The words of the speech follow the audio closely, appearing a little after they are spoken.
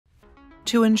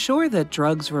To ensure that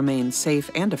drugs remain safe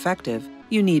and effective,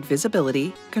 you need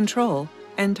visibility, control,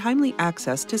 and timely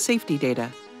access to safety data.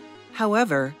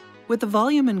 However, with the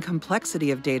volume and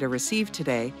complexity of data received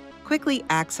today, quickly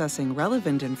accessing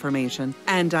relevant information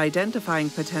and identifying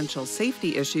potential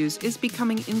safety issues is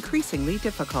becoming increasingly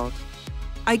difficult.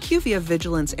 IQVIA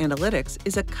Vigilance Analytics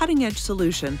is a cutting-edge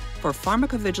solution for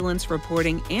pharmacovigilance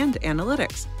reporting and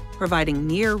analytics, providing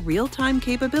near real-time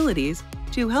capabilities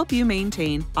to help you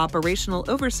maintain operational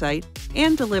oversight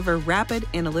and deliver rapid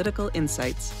analytical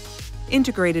insights.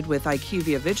 Integrated with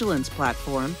IQVIA Vigilance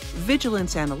Platform,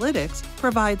 Vigilance Analytics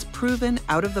provides proven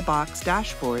out-of-the-box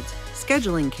dashboards,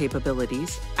 scheduling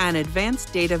capabilities, and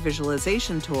advanced data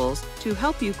visualization tools to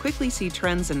help you quickly see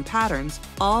trends and patterns,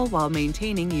 all while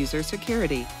maintaining user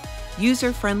security.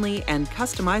 User-friendly and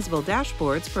customizable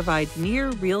dashboards provide near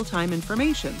real-time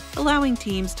information, allowing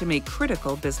teams to make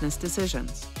critical business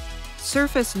decisions.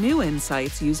 Surface new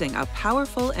insights using a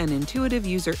powerful and intuitive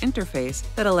user interface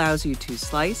that allows you to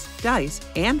slice, dice,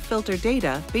 and filter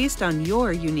data based on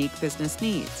your unique business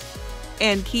needs.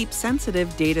 And keep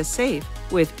sensitive data safe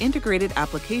with integrated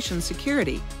application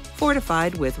security,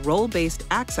 fortified with role-based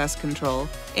access control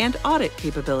and audit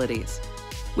capabilities.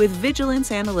 With Vigilance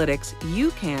Analytics,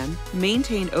 you can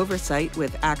maintain oversight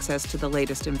with access to the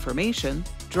latest information,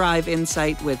 drive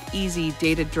insight with easy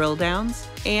data drill downs,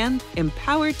 and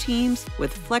empower teams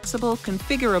with flexible,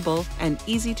 configurable, and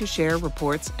easy-to-share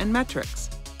reports and metrics.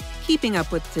 Keeping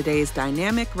up with today's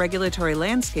dynamic regulatory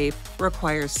landscape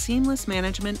requires seamless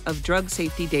management of drug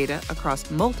safety data across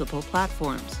multiple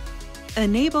platforms.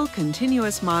 Enable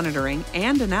continuous monitoring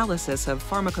and analysis of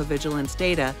pharmacovigilance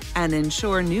data and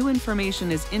ensure new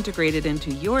information is integrated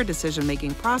into your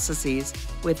decision-making processes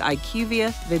with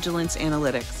IQVIA Vigilance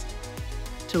Analytics.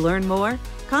 To learn more,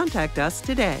 contact us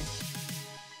today.